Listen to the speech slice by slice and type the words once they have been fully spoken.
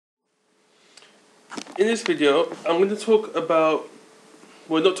in this video, I'm going to talk about,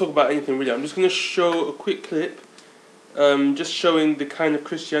 well, not talk about anything really. I'm just going to show a quick clip, just showing the kind of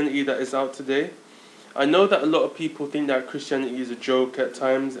Christianity that is out today. I know that a lot of people think that Christianity is a joke at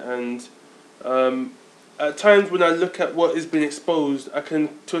times, and at times when I look at what is being exposed, I can,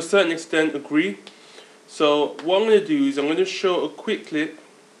 to a certain extent, agree. So what I'm going to do is I'm going to show a quick clip.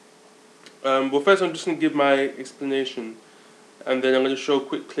 Well, first I'm just going to give my explanation, and then I'm going to show a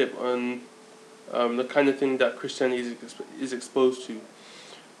quick clip on the kind of thing that Christianity is exposed to.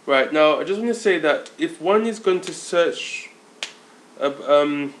 Right, now I just want to say that if one is going to search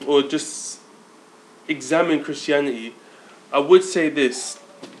or just examine Christianity, I would say this: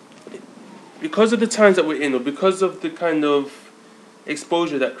 because of the times that we're in, or because of the kind of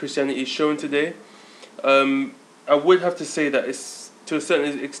exposure that Christianity is showing today, I would have to say that it's, to a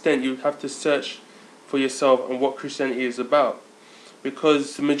certain extent, you have to search for yourself on what Christianity is about,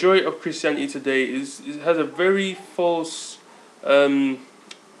 because the majority of Christianity today has a very false,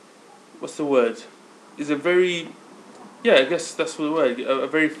 what's the word? Is a very, yeah, I guess that's the word. A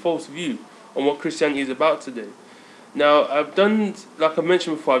very false view on what Christianity is about today. Now, I've done, like I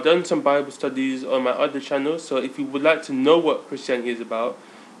mentioned before, I've done some Bible studies on my other channels. So if you would like to know what Christianity is about,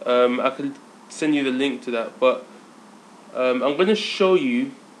 I could send you the link to that. But I'm going to show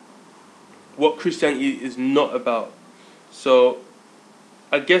you what Christianity is not about. So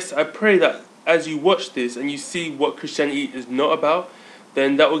I guess I pray that as you watch this and you see what Christianity is not about,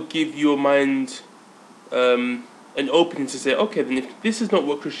 then that will give your mind an opening to say, okay, then if this is not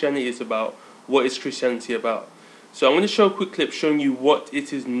what Christianity is about, what is Christianity about? So I'm going to show a quick clip showing you what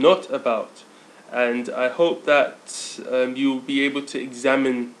it is not about, and I hope that you'll be able to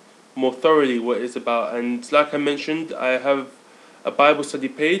examine more thoroughly what it's about. And like I mentioned, I have a Bible study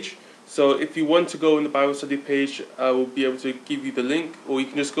page, so if you want to go on the Bible study page, I will be able to give you the link, or you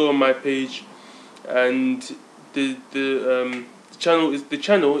can just go on my page, and the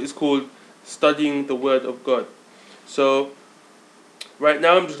channel is called Studying the Word of God. So right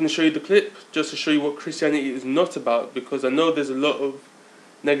now I'm just going to show you the clip, just to show you what Christianity is not about, because I know there's a lot of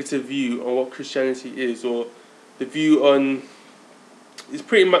negative view on what Christianity is, or the view on, it's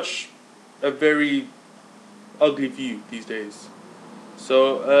pretty much a very ugly view these days.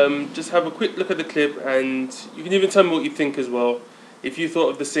 So just have a quick look at the clip, and you can even tell me what you think as well. If you thought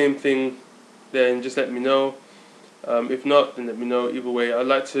of the same thing, then just let me know. If not, then let me know. Either way,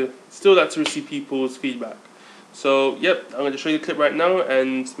 I'd still like to receive people's feedback. So, yep, I'm going to show you the clip right now,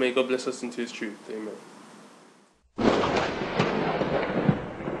 and may God bless us into His truth. Amen.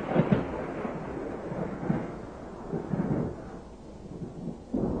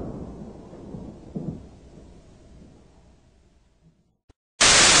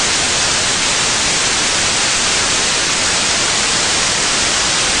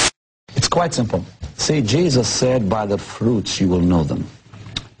 It's quite simple. See, Jesus said, by the fruits you will know them.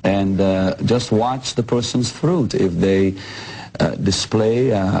 And just watch the person's fruit. If they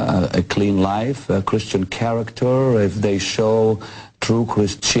display a clean life, a Christian character, if they show true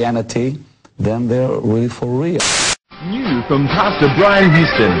Christianity, then they're really for real. New from Pastor Brian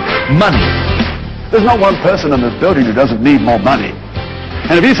Houston, money. There's not one person in this building who doesn't need more money.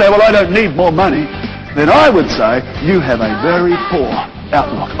 And if you say, well, I don't need more money, then I would say you have a very poor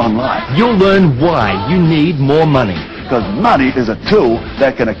outlook on life. You'll learn why you need more money. Because money is a tool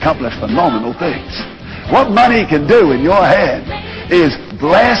that can accomplish phenomenal things. What money can do in your hand is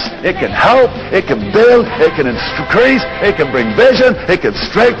bless, it can help, it can build, it can increase, it can bring vision, it can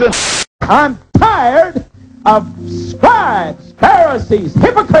strengthen. I'm tired of scribes, Pharisees,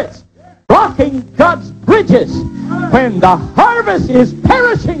 hypocrites blocking God's bridges when the harvest is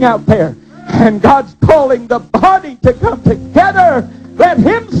perishing out there and God's calling the body to come together. Let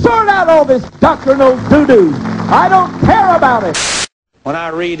Him sort out all this doctrinal doo-doo. I don't care about it. When I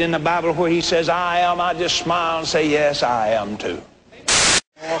read in the Bible where He says, I am, I just smile and say, yes, I am too.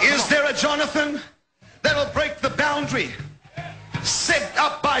 Is there a Jonathan that'll break the boundary set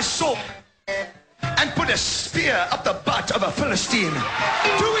up by Saul and put a spear up the butt of a Philistine?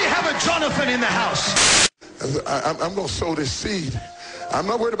 Do we have a Jonathan in the house? I'm going to sow this seed. I'm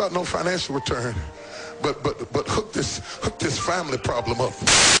not worried about no financial return, but hook this family problem up.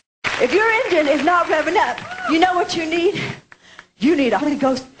 If your engine is not revving up, you know what you need? You need a Holy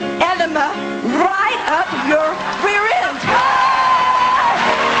Ghost enema right up your rear end.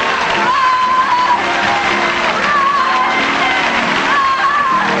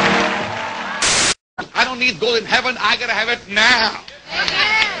 I don't need gold in heaven. I gotta have it now.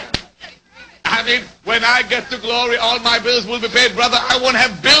 I mean, when I get to glory, all my bills will be paid. Brother, I won't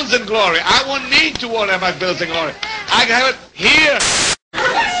have bills in glory. I won't need to have my bills in glory. I can have it here.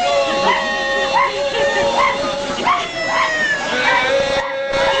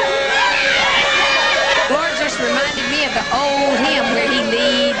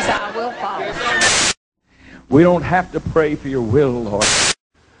 We don't have to pray for your will, Lord.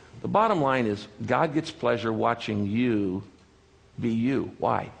 The bottom line is God gets pleasure watching you be you.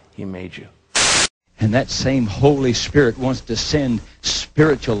 Why? He made you. And that same Holy Spirit wants to send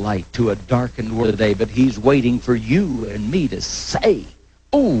spiritual light to a darkened world today, but he's waiting for you and me to say,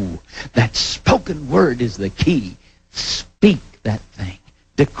 oh, that spoken word is the key. Speak that thing.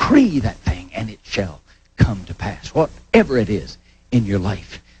 Decree that thing, and it shall come to pass. Whatever it is in your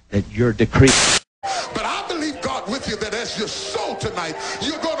life that you're decreeing. But I believe God with you that as you sow tonight,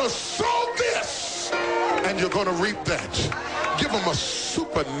 you're going to sow this and you're going to reap that. Give them a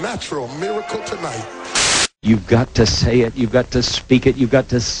supernatural miracle tonight. You've got to say it. You've got to speak it. You've got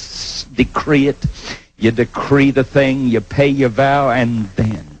to decree it. You decree the thing. You pay your vow, and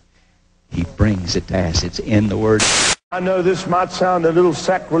then he brings it to pass. It's in the Word. I know this might sound a little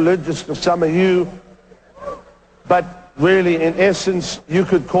sacrilegious to some of you, but really, in essence, you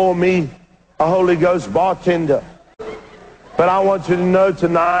could call me a Holy Ghost bartender. But I want you to know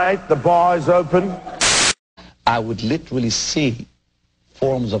tonight, the bar is open. I would literally see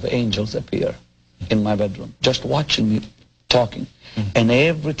forms of angels appear in my bedroom, just watching me talking. And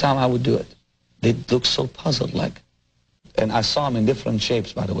every time I would do it, they'd look so puzzled, like, and I saw them in different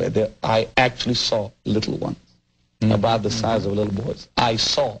shapes, by the way. I actually saw little ones, about the size of little boys. I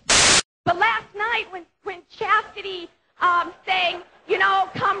saw. But last night when Chastity sang, you know,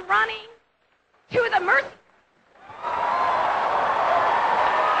 come running to the mercy.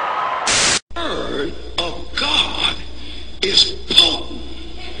 Word of God is potent.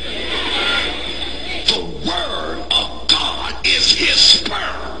 The word of God is his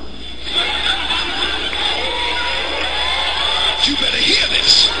sperm. You better hear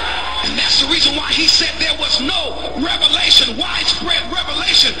this. And that's the reason why he said there was no revelation, widespread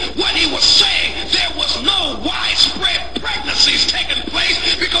revelation. When he was saying there was no widespread pregnancies taking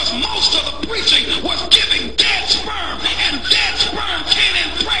place, because most of the preaching was giving dead sperm, and dead sperm can't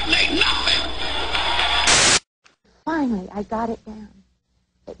impregnate nothing. Finally, I got it down.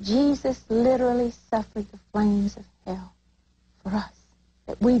 That Jesus literally suffered the flames of hell for us,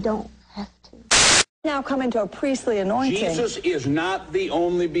 that we don't have to. Now come into a priestly anointing. Jesus is not the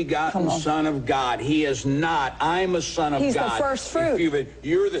only begotten Son of God. He is not. I'm a son of God. He's the first fruit.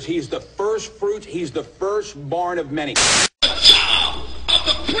 He's the first fruit. He's the firstborn of many. The job of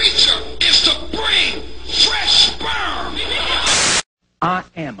the preacher is to bring fresh sperm. I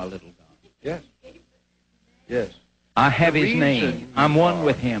am a little God. Yes. Yes. I have his name. I'm one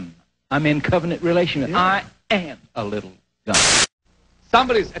with him. I'm in covenant relationship. I am a little God.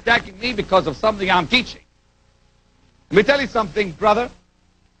 Somebody's attacking me because of something I'm teaching. Let me tell you something, brother.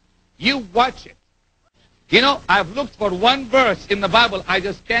 You watch it. You know, I've looked for one verse in the Bible. I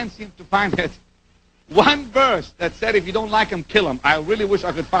just can't seem to find it. One verse that said if you don't like him, kill him. I really wish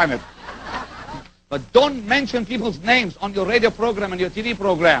I could find it. But don't mention people's names on your radio program and your TV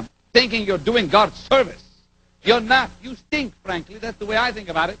program thinking you're doing God's service. You're not. You stink, frankly. That's the way I think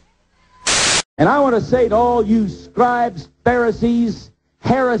about it. And I want to say to all you scribes, Pharisees,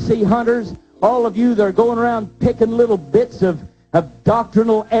 heresy hunters, all of you that are going around picking little bits of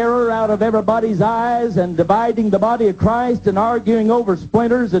doctrinal error out of everybody's eyes and dividing the body of Christ and arguing over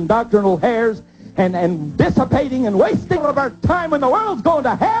splinters and doctrinal hairs and dissipating and wasting all of our time when the world's going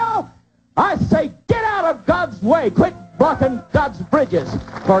to hell, I say get out of God's way. Quit blocking God's bridges,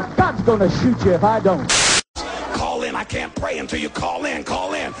 for God's going to shoot you if I don't. Call in. I can't pray until you call in.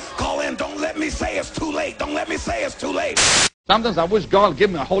 Call in. Call in. Don't let me say it's too late. Don't let me say it's too late. Sometimes I wish God would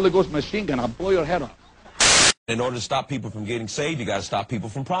give me a Holy Ghost machine gun. I'll blow your head off. In order to stop people from getting saved, you got to stop people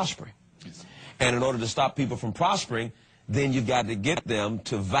from prospering. And in order to stop people from prospering, then you've got to get them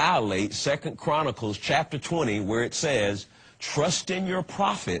to violate 2 Chronicles chapter 20, where it says, trust in your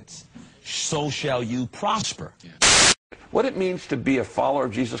prophets, so shall you prosper. What it means to be a follower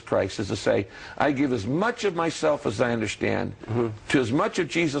of Jesus Christ is to say, I give as much of myself as I understand to as much of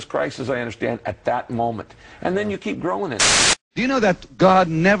Jesus Christ as I understand at that moment. And then you keep growing it. Do you know that God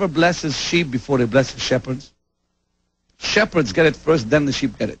never blesses sheep before he blesses shepherds? Shepherds get it first, then the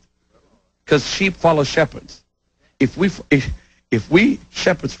sheep get it. Because sheep follow shepherds. If we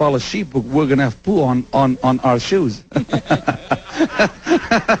shepherds follow sheep, we're going to have poo on our shoes.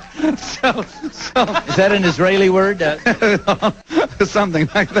 So, is that an Israeli word? Something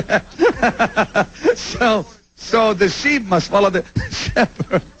like that. So the sheep must follow the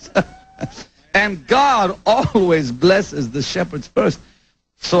shepherds. And God always blesses the shepherds first.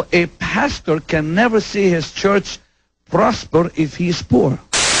 So a pastor can never see his church prosper if he's poor.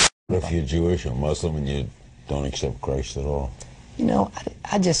 If you're Jewish or Muslim and you don't accept Christ at all, You know,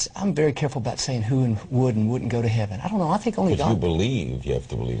 I'm very careful about saying who would and wouldn't go to heaven. I don't know. I think only God. But you believe you have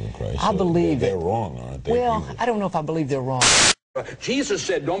to believe in Christ. I believe they're wrong, aren't they? Well, I don't know if I believe they're wrong. Jesus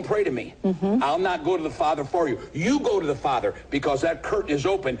said, don't pray to me. I'll not go to the Father for you. You go to the Father, because that curtain is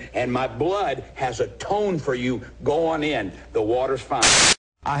open and my blood has atoned for you. Go on in. The water's fine.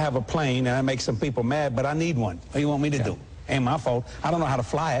 I have a plane and I make some people mad, but I need one. What do you want me to do? Ain't my fault. I don't know how to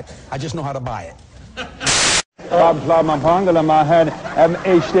fly it. I just know how to buy it.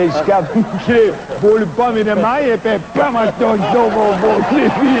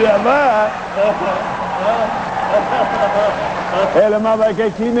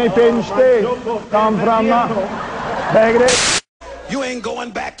 You ain't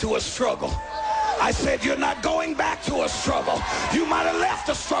going back to a struggle. I said you're not going back to a struggle. You might have left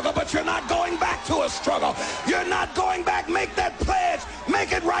a struggle, but you're not going back to a struggle. You're not going back. Make that pledge.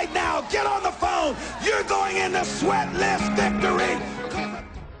 Make it right now. Get on the phone. You're going into sweatless victory.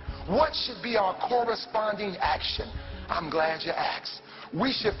 What should be our corresponding action? I'm glad you asked.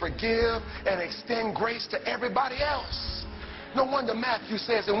 We should forgive and extend grace to everybody else. No wonder Matthew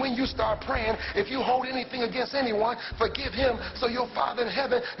says, and when you start praying, if you hold anything against anyone, forgive him, so your Father in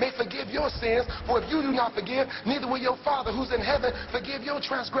heaven may forgive your sins. For if you do not forgive, neither will your Father who's in heaven forgive your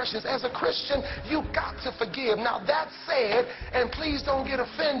transgressions. As a Christian, you got to forgive. Now that said, and please don't get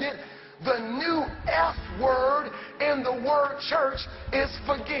offended, the new F word in the word church is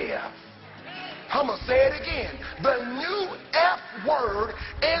forgive. I'm going to say it again. The new F word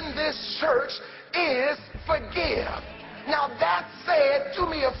in this church is forgive. Now that said, do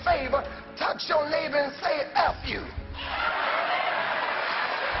me a favor, touch your neighbor and say F you.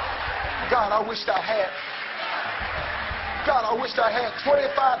 God, I wished I had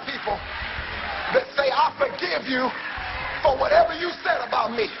 25 people that say, I forgive you for whatever you said about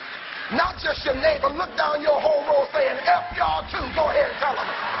me. Not just your neighbor. Look down your whole row saying F y'all too. Go ahead and tell them.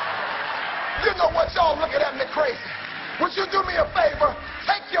 You know what, y'all looking at me crazy. Would you do me a favor?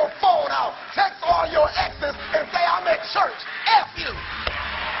 Take your phone out, text all your exes, and say, I'm at church. F you.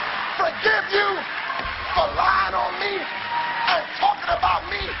 Forgive you for lying on me and talking about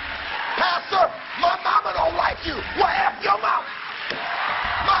me. Pastor, my mama don't like you. Well, F your mama.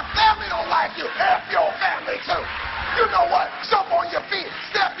 My family don't like you. F your family, too. You know what? Jump on your feet,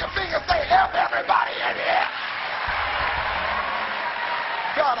 snap your fingers, say, F everybody in here.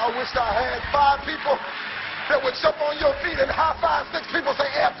 God, I wish I had 5 people that would jump on your feet and high five 6 people, say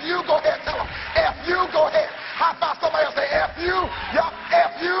F you, go ahead, tell them, F you, go ahead. High five somebody else, say F you, yup,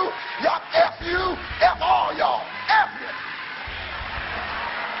 F you, yup, F you, F all y'all, F you.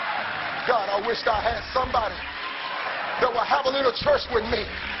 God, I wished I had somebody that would have a little church with me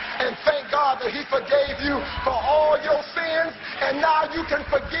and thank God that he forgave you for all your sins, and now you can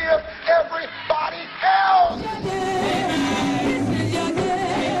forgive